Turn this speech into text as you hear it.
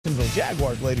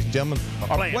Jaguars, ladies and gentlemen,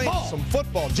 are playing some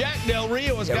football. Jack Del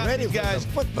Rio has got these guys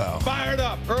fired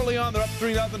up. Early on, they're up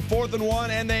 3-0, 4th and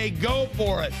 1, and they go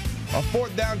for it. A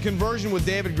 4th down conversion with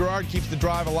David Garrard keeps the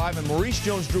drive alive, and Maurice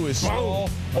Jones-Drew is small,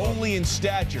 only in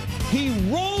stature. He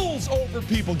rolls over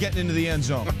people getting into the end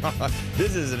zone.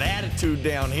 This is an attitude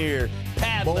down here.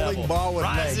 Pad level,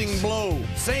 rising blow,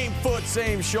 same foot,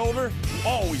 same shoulder,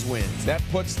 always wins. That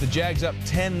puts the Jags up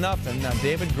 10-0. Now,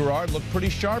 David Garrard looked pretty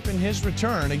sharp in his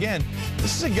return. Again,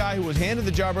 this is a guy who was handed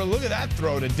the job. Look at that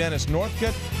throw to Dennis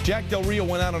Northcutt. Jack Del Rio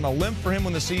went out on a limb for him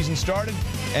when the season started,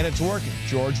 and it's working.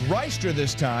 George Reister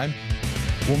this time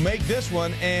will make this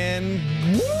one, and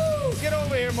woo! Get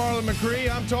over here, Marlon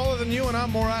McCree. I'm taller than you, and I'm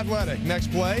more athletic.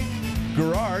 Next play,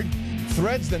 Garrard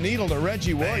threads the needle to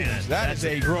Reggie Williams. That is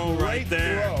a great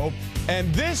throw.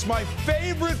 And this, my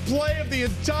favorite play of the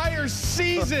entire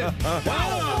season.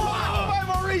 Wow,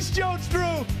 by Maurice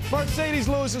Jones-Drew. Mercedes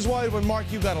Lewis is wide open. Mark,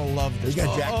 you got to love this.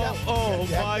 Oh,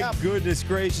 my goodness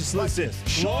gracious. Listen,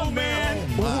 slow man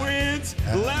wins,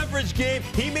 leverage game.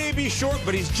 He may be short,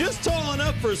 but he's just tall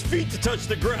enough for his feet to touch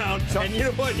the ground. And you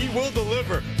know what? He will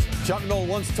deliver. Chuck Noll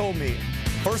once told me,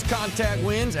 first contact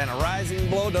wins, and a rising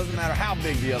blow doesn't matter how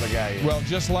big the other guy is. Well,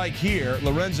 just like here,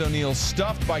 Lorenzo Neal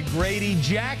stuffed by Grady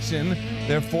Jackson.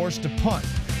 They're forced to punt.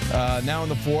 Now in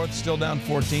the 4th, still down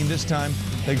 14. This time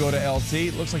they go to LT.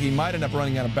 It looks like he might end up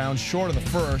running out of bounds short of the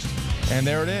 1st. And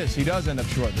there it is. He does end up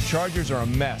short. The Chargers are a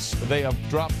mess. They have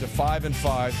dropped to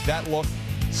 5-5. That look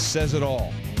says it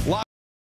all.